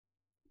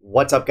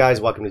What's up,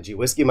 guys? Welcome to G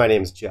Whiskey. My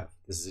name is Jeff.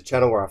 This is a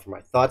channel where I offer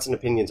my thoughts and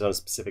opinions on a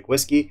specific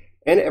whiskey,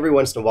 and every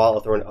once in a while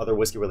I'll throw in other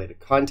whiskey related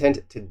content.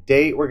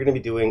 Today we're going to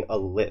be doing a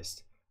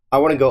list. I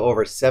want to go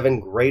over 7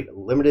 great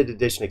limited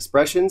edition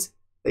expressions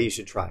that you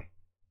should try.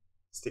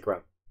 Stick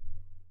around.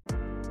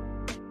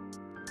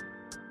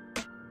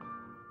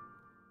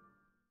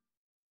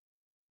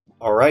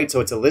 Alright, so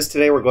it's a list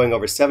today. We're going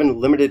over 7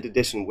 limited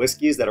edition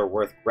whiskeys that are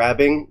worth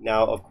grabbing.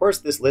 Now, of course,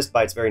 this list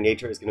by its very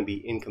nature is going to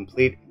be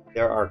incomplete.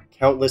 There are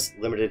countless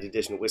limited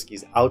edition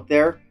whiskeys out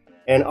there,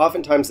 and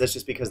oftentimes that's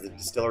just because the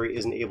distillery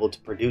isn't able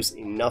to produce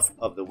enough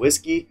of the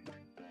whiskey.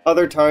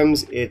 Other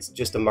times it's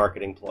just a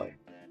marketing ploy,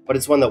 but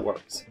it's one that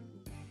works.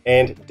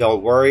 And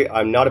don't worry,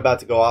 I'm not about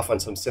to go off on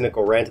some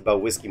cynical rant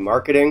about whiskey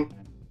marketing.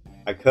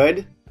 I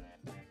could,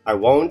 I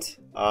won't.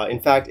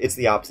 In fact, it's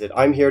the opposite.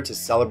 I'm here to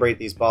celebrate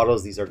these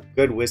bottles. These are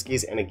good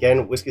whiskeys, and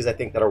again, whiskeys I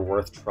think that are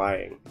worth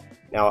trying.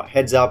 Now,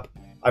 heads up,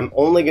 I'm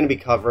only going to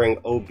be covering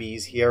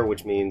OBs here,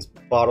 which means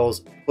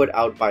bottles put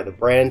out by the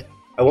brand.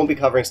 I won't be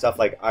covering stuff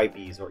like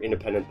IBs or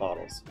independent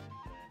bottles.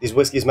 These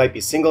whiskeys might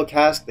be single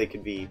cask, they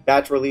could be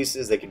batch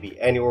releases, they could be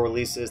annual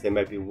releases, they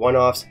might be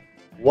one-offs,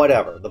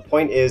 whatever. The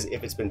point is,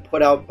 if it's been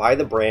put out by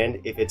the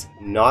brand, if it's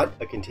not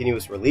a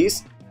continuous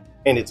release,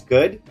 and it's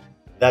good,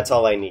 that's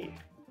all I need.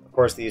 Of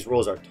course, these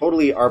rules are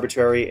totally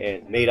arbitrary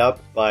and made up,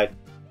 but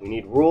we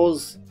need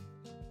rules.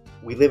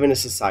 We live in a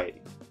society.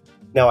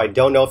 Now, I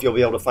don't know if you'll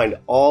be able to find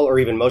all or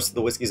even most of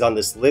the whiskeys on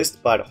this list,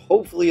 but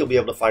hopefully you'll be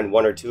able to find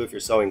 1 or 2 if you're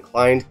so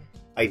inclined.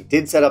 I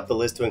did set up the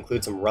list to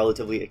include some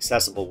relatively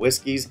accessible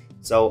whiskeys,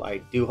 so I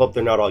do hope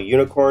they're not all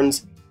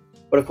unicorns,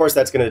 but of course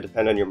that's going to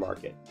depend on your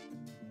market.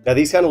 Now,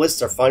 these kind of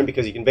lists are fun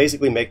because you can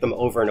basically make them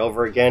over and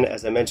over again.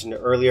 As I mentioned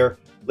earlier,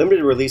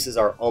 limited releases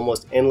are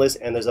almost endless,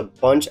 and there's a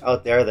bunch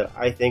out there that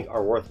I think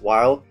are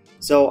worthwhile.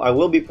 So I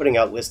will be putting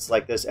out lists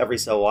like this every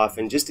so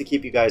often just to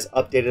keep you guys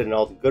updated on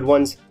all the good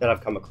ones that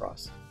I've come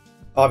across.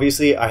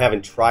 Obviously, I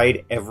haven't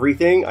tried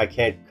everything. I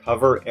can't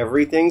cover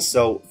everything,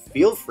 so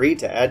feel free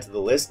to add to the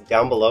list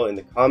down below in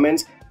the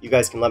comments. You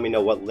guys can let me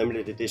know what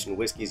limited edition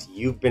whiskeys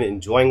you've been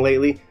enjoying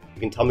lately. You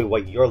can tell me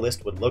what your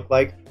list would look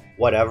like,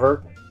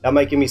 whatever. That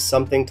might give me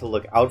something to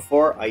look out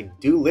for. I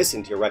do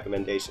listen to your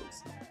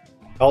recommendations.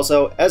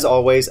 Also, as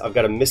always, I've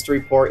got a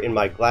mystery pour in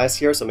my glass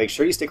here, so make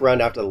sure you stick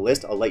around after the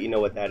list. I'll let you know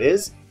what that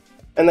is.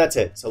 And that's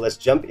it. So let's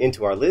jump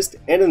into our list.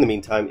 And in the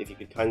meantime, if you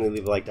could kindly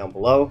leave a like down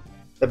below,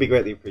 that'd be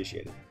greatly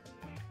appreciated.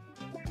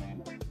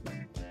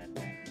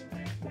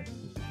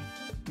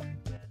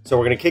 So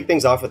we're going to kick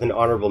things off with an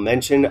honorable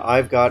mention.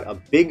 I've got a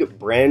big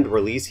brand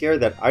release here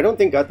that I don't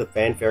think got the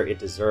fanfare it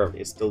deserved.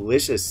 It's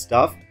delicious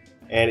stuff,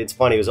 and it's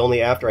funny, it was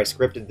only after I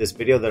scripted this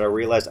video that I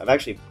realized I've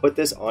actually put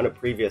this on a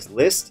previous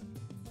list,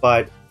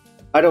 but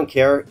I don't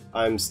care.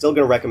 I'm still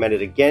going to recommend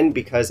it again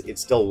because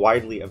it's still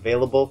widely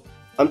available.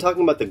 I'm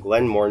talking about the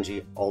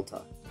Glenmorangie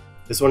Alta.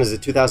 This one is a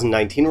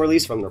 2019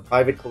 release from their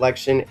private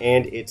collection,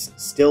 and it's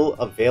still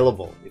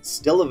available. It's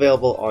still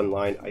available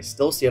online. I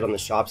still see it on the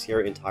shops here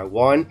in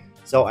Taiwan.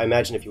 So I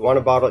imagine if you want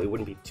a bottle, it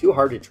wouldn't be too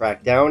hard to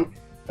track down,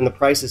 and the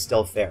price is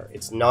still fair.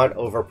 It's not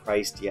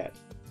overpriced yet.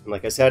 And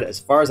like I said, as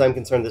far as I'm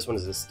concerned, this one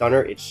is a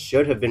stunner. It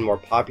should have been more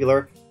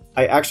popular.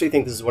 I actually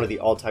think this is one of the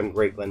all-time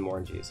great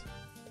Glenmorangies.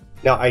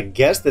 Now, I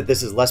guess that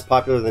this is less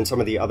popular than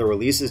some of the other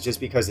releases just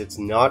because it's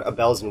not a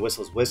bells and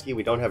whistles whiskey.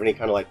 We don't have any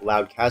kind of like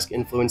loud cask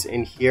influence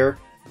in here.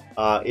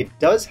 It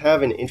does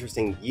have an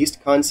interesting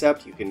yeast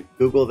concept. You can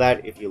Google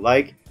that if you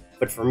like.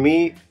 But for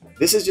me,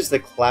 this is just the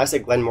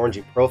classic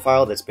Glenmorangie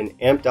profile that's been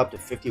amped up to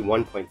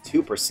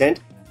 51.2%,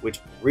 which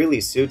really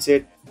suits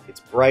it.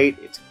 It's bright,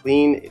 it's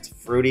clean, it's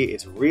fruity,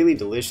 it's really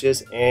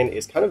delicious, and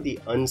it's kind of the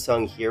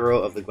unsung hero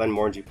of the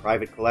Glenmorangie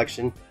private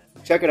collection.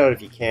 Check it out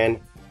if you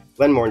can.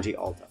 Glenmorangie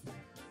Alta.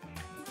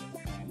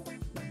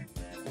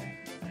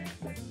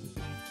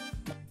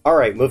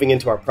 Alright, moving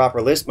into our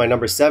proper list, my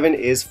number 7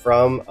 is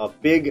from a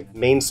big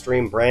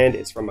mainstream brand.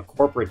 It's from a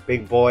corporate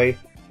big boy.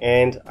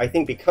 And I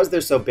think because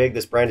they're so big,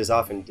 this brand is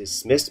often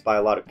dismissed by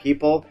a lot of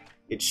people.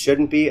 It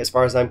shouldn't be. As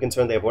far as I'm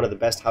concerned, they have one of the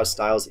best house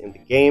styles in the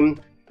game.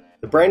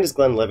 The brand is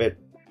Glenlivet.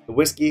 The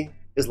whiskey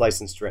is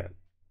Licensed Dram.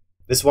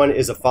 This one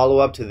is a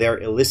follow-up to their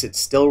Illicit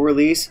Still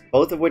release,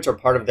 both of which are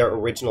part of their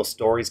Original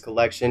Stories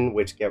collection,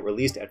 which get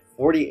released at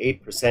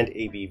 48%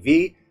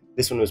 ABV.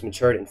 This one was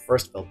matured in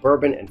first fill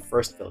bourbon and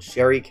first fill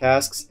sherry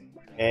casks,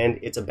 and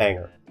it's a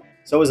banger.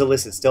 So is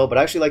Illicit Still, but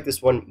I actually like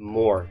this one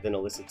more than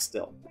Illicit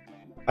Still.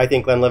 I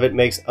think Glenlivet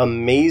makes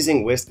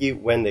amazing whiskey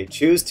when they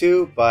choose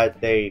to, but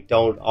they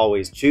don't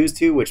always choose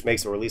to, which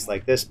makes a release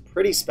like this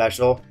pretty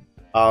special.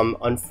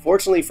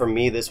 Unfortunately for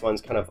me, this one's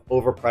kind of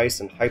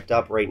overpriced and hyped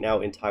up right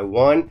now in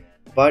Taiwan,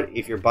 but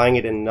if you're buying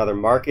it in another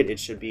market, it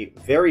should be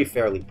very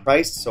fairly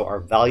priced, so our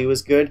value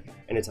is good,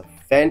 and it's a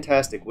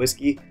fantastic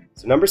whiskey.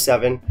 So number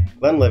 7,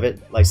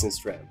 Glenlivet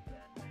Licensed Dram.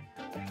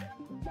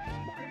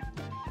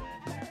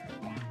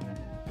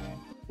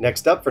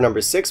 Next up, for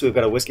number 6, we've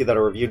got a whiskey that I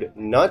reviewed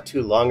not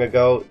too long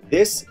ago.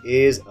 This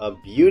is a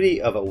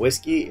beauty of a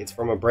whiskey. It's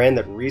from a brand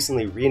that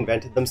recently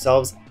reinvented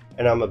themselves,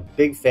 and I'm a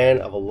big fan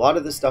of a lot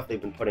of the stuff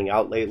they've been putting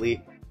out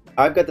lately.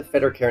 I've got the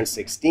Fettercairn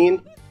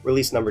 16,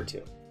 release number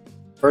 2.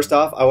 First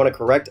off, I want to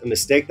correct a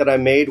mistake that I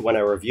made when I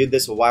reviewed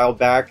this a while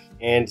back,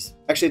 and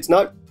actually it's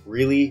not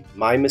really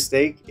my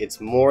mistake,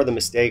 it's more the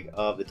mistake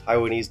of the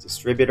Taiwanese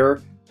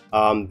distributor.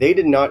 They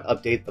did not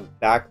update the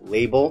back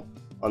label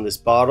on this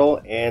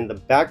bottle, and the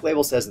back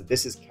label says that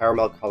this is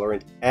caramel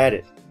colorant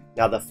added.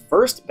 Now the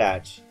first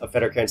batch of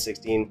Fettercairn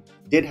 16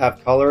 did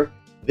have color,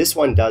 this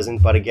one doesn't,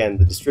 but again,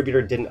 the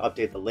distributor didn't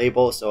update the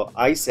label, so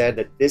I said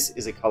that this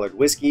is a colored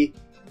whiskey.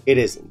 It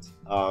isn't.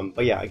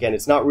 But yeah, again,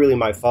 it's not really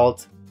my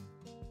fault.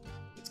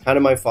 It's kind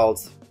of my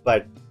fault,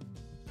 but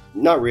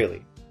not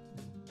really.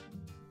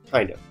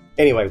 Kind of.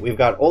 Anyway, we've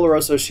got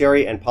Oloroso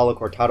Sherry and Palo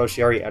Cortado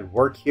Sherry at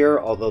work here,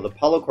 although the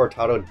Palo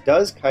Cortado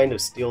does kind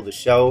of steal the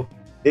show.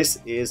 This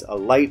is a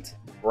light,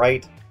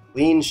 bright,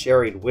 clean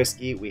sherried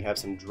whiskey. We have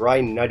some dry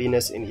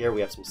nuttiness in here.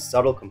 We have some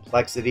subtle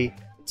complexity.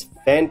 It's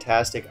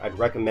fantastic. I'd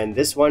recommend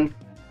this one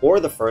or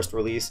the first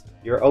release.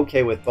 You're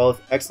okay with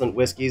both. Excellent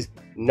whiskeys.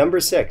 Number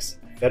 6,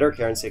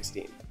 Fettercairn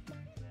 16.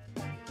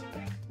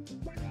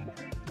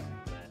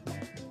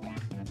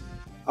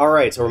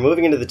 Alright, so we're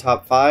moving into the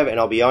top 5, and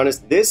I'll be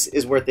honest, this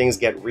is where things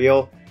get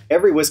real.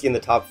 Every whiskey in the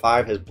top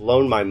 5 has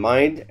blown my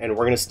mind, and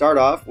we're going to start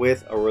off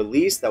with a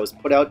release that was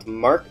put out to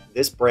mark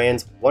this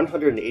brand's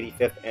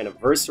 185th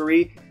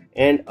anniversary,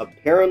 and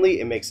apparently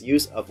it makes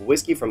use of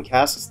whiskey from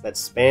casks that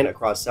span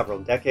across several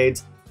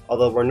decades,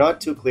 although we're not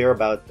too clear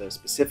about the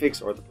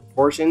specifics or the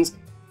proportions,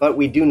 but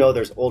we do know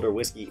there's older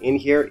whiskey in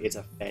here. It's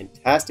a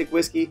fantastic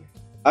whiskey.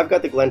 I've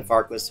got the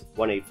Glenfarclas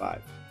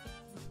 185.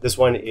 This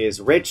one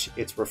is rich,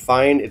 it's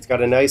refined, it's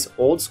got a nice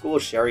old school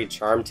sherry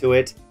charm to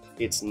it.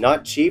 It's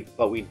not cheap,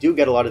 but we do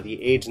get a lot of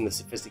the age and the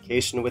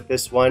sophistication with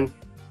this one.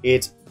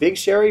 It's big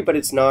sherry, but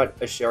it's not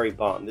a sherry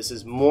bomb. This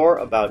is more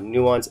about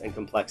nuance and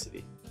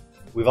complexity.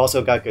 We've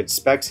also got good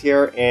specs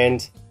here,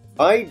 and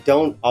I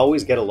don't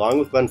always get along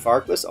with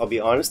Glenfarclas. I'll be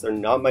honest, they're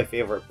not my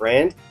favorite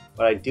brand,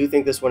 but I do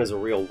think this one is a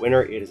real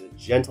winner. It is a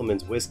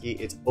gentleman's whiskey.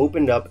 It's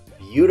opened up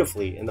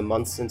beautifully in the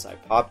months since I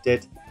popped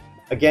it.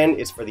 Again,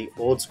 it's for the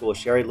old school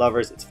sherry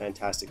lovers. It's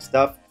fantastic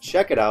stuff.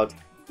 Check it out.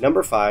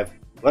 Number 5,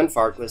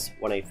 Glenfarclas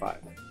 185.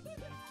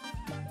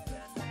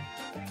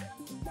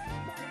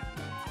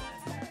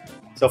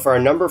 So for our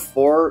number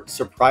 4,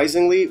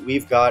 surprisingly,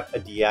 we've got a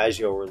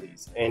Diageo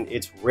release. And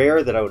it's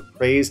rare that I would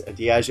praise a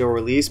Diageo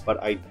release,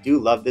 but I do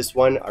love this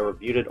one. I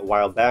reviewed it a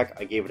while back.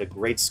 I gave it a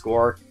great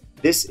score.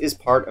 This is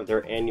part of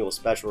their annual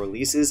special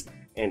releases.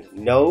 And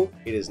no,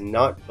 it is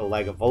not the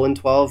Lagavulin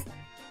 12.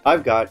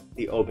 I've got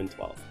the Oban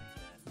 12.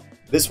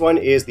 This one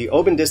is the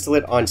Oban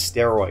distillate on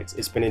steroids.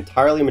 It's been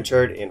entirely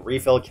matured in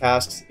refill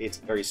casks. It's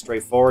very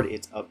straightforward.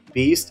 It's a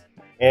beast.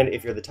 And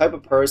if you're the type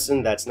of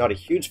person that's not a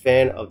huge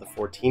fan of the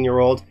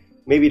 14-year-old,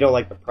 maybe you don't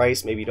like the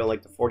price, maybe you don't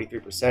like the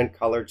 43%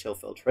 color chill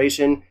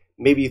filtration,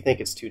 maybe you think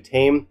it's too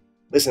tame,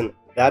 listen,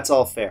 that's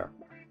all fair.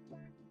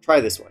 Try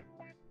this one.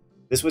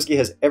 This whiskey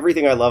has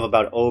everything I love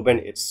about Oban.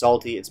 It's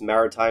salty, it's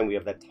maritime, we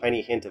have that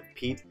tiny hint of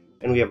peat,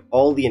 and we have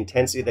all the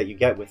intensity that you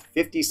get with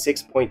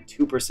 56.2%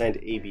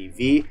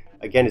 ABV.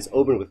 Again, it's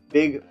opened with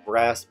big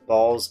brass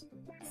balls.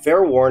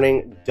 Fair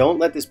warning, don't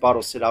let this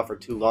bottle sit out for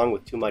too long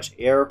with too much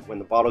air. When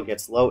the bottle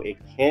gets low, it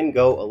can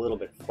go a little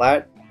bit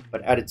flat,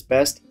 but at its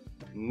best,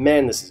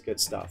 man, this is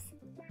good stuff.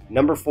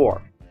 Number 4,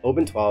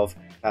 Oban 12,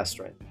 Cask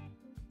Strength.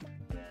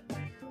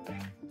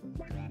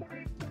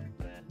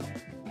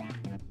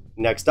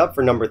 Next up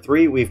for number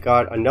 3, we've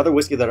got another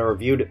whiskey that I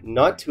reviewed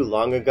not too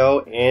long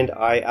ago, and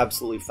I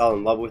absolutely fell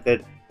in love with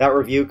it. That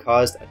review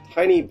caused a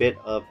tiny bit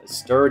of a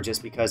stir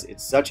just because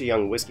it's such a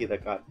young whiskey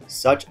that got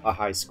such a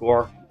high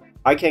score.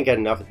 I can't get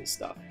enough of this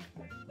stuff.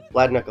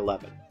 Bladnoch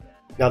 11.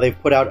 Now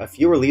they've put out a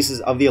few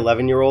releases of the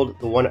 11-year-old.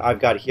 The one I've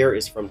got here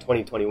is from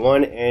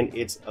 2021 and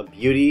it's a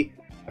beauty.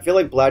 I feel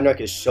like Bladnoch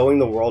is showing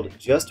the world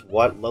just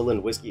what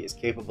lowland whiskey is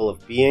capable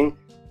of being.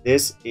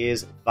 This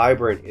is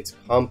vibrant, it's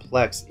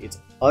complex,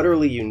 it's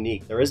utterly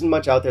unique. There isn't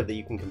much out there that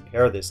you can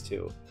compare this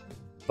to,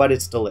 but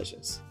it's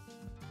delicious.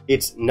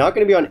 It's not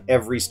going to be on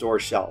every store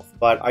shelf,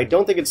 but I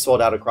don't think it's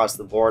sold out across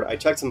the board. I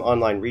checked some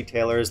online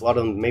retailers. A lot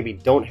of them maybe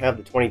don't have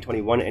the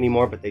 2021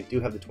 anymore, but they do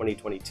have the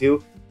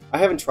 2022. I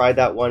haven't tried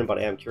that one, but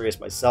I am curious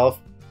myself.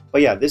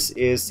 But yeah, this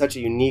is such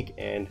a unique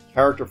and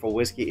characterful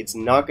whiskey. It's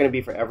not going to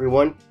be for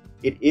everyone.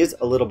 It is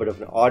a little bit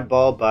of an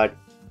oddball, but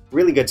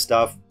really good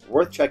stuff.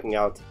 Worth checking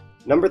out.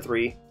 Number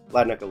 3,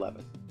 Bladnoch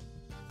 11.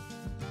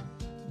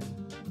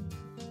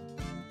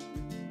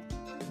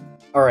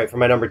 Alright, for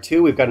my number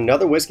 2, we've got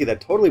another whiskey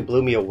that totally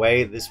blew me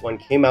away. This one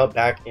came out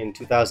back in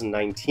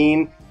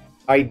 2019.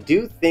 I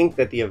do think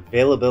that the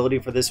availability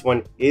for this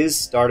one is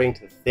starting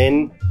to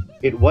thin.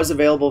 It was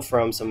available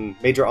from some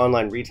major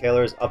online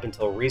retailers up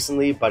until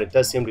recently, but it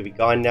does seem to be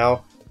gone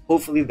now.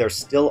 Hopefully there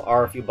still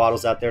are a few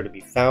bottles out there to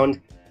be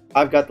found.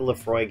 I've got the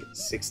Laphroaig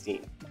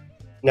 16.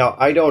 Now,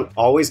 I don't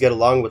always get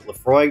along with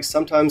Laphroaig.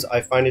 Sometimes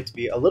I find it to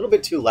be a little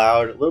bit too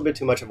loud, a little bit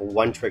too much of a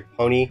one-trick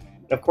pony.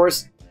 And of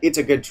course, it's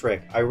a good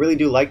trick. I really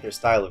do like their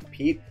style of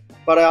peat,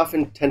 but I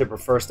often tend to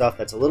prefer stuff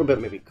that's a little bit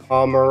maybe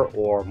calmer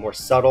or more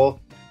subtle.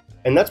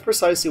 And that's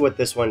precisely what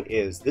this one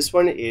is. This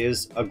one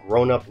is a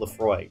grown-up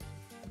Laphroaig.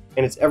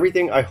 and it's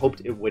everything I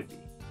hoped it would be.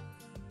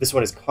 This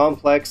one is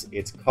complex,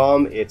 it's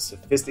calm, it's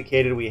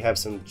sophisticated. We have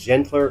some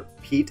gentler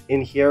peat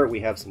in here. We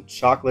have some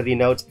chocolatey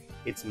notes.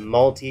 It's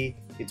malty,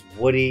 it's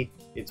woody,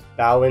 it's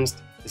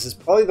balanced. This is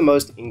probably the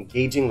most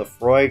engaging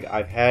Laphroaig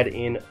I've had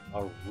in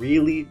a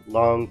really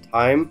long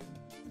time,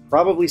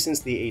 probably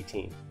since the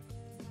 18.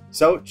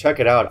 So check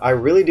it out. I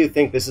really do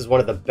think this is one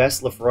of the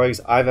best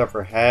Laphroaigs I've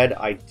ever had.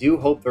 I do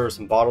hope there are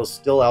some bottles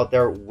still out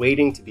there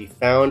waiting to be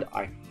found.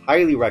 I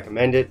highly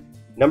recommend it.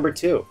 Number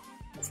 2,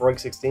 Laphroaig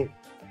 16.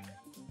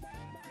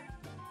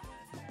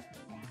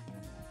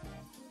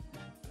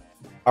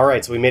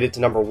 Alright, so we made it to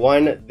number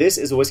 1. This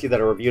is a whiskey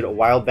that I reviewed a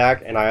while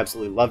back and I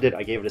absolutely loved it.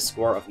 I gave it a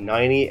score of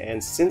 90,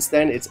 and since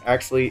then it's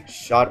actually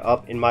shot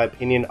up in my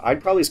opinion.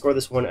 I'd probably score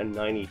this one a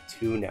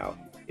 92 now.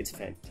 It's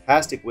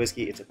fantastic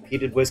whiskey. It's a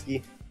peated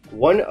whiskey.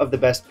 One of the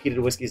best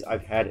peated whiskeys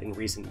I've had in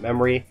recent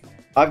memory.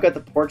 I've got the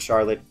Port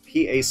Charlotte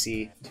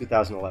PAC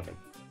 2011.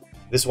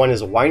 This one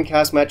is a wine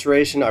cask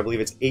maturation. I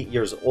believe it's 8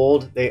 years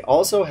old. They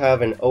also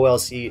have an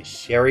OLC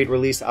sherried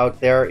release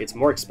out there. It's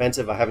more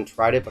expensive. I haven't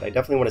tried it, but I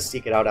definitely want to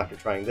seek it out after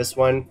trying this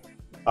one.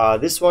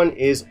 This one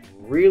is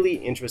really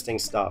interesting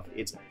stuff.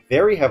 It's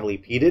very heavily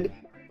peated,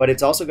 but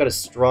it's also got a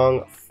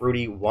strong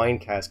fruity wine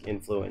cask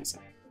influence.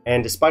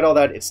 And despite all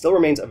that, it still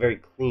remains a very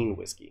clean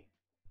whiskey.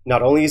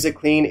 Not only is it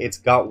clean, it's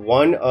got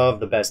one of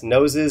the best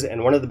noses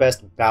and one of the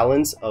best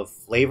balance of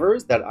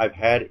flavors that I've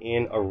had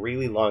in a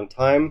really long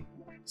time.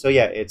 So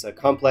yeah, it's a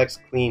complex,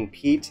 clean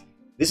peat.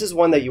 This is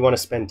one that you want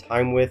to spend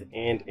time with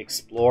and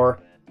explore.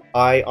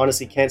 I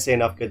honestly can't say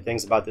enough good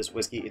things about this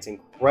whiskey. It's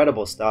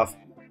incredible stuff.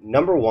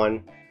 Number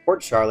 1,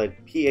 Port Charlotte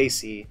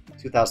PAC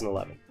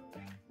 2011.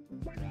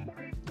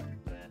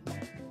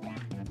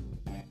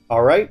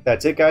 Alright,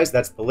 that's it guys,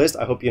 that's the list.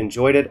 I hope you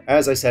enjoyed it.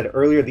 As I said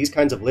earlier, these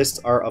kinds of lists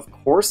are of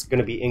course going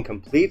to be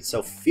incomplete,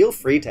 so feel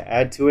free to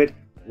add to it.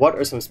 What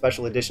are some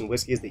special edition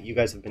whiskeys that you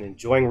guys have been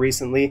enjoying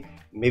recently?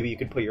 Maybe you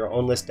could put your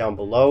own list down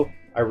below.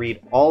 I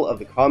read all of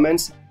the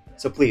comments,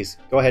 so please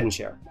go ahead and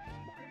share.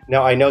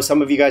 Now I know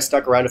some of you guys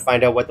stuck around to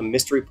find out what the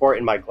mystery pour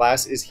in my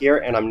glass is here,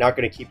 and I'm not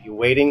going to keep you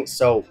waiting.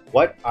 So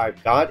what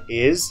I've got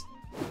is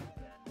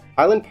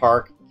Highland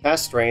Park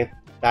Cask Strength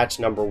Batch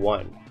Number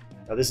 1.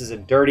 Now this is a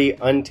dirty,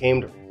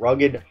 untamed,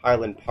 rugged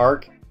Highland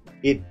Park.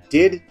 It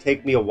did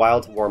take me a while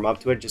to warm up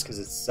to it just because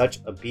it's such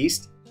a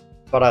beast,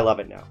 but I love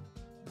it now.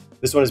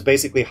 This one is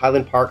basically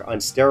Highland Park on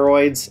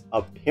steroids.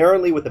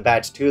 Apparently with the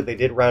batch 2, they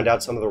did round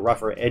out some of the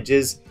rougher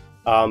edges.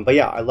 But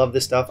yeah, I love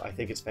this stuff. I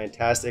think it's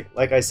fantastic.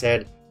 Like I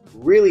said,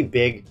 really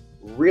big,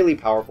 really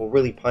powerful,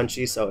 really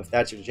punchy. So if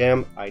that's your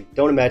jam, I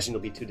don't imagine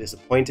you'll be too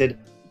disappointed.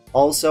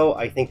 Also,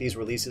 I think these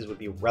releases would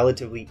be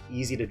relatively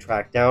easy to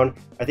track down.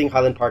 I think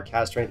Highland Park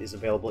Cask Strength is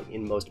available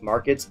in most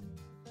markets.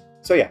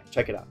 So yeah,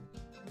 check it out.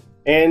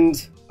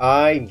 And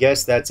I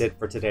guess that's it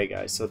for today,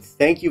 guys. So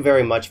thank you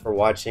very much for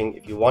watching.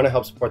 If you want to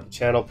help support the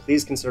channel,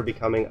 please consider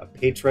becoming a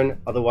patron.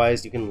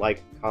 Otherwise, you can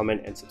like,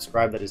 comment, and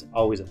subscribe. That is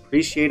always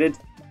appreciated.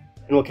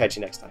 And we'll catch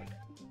you next time.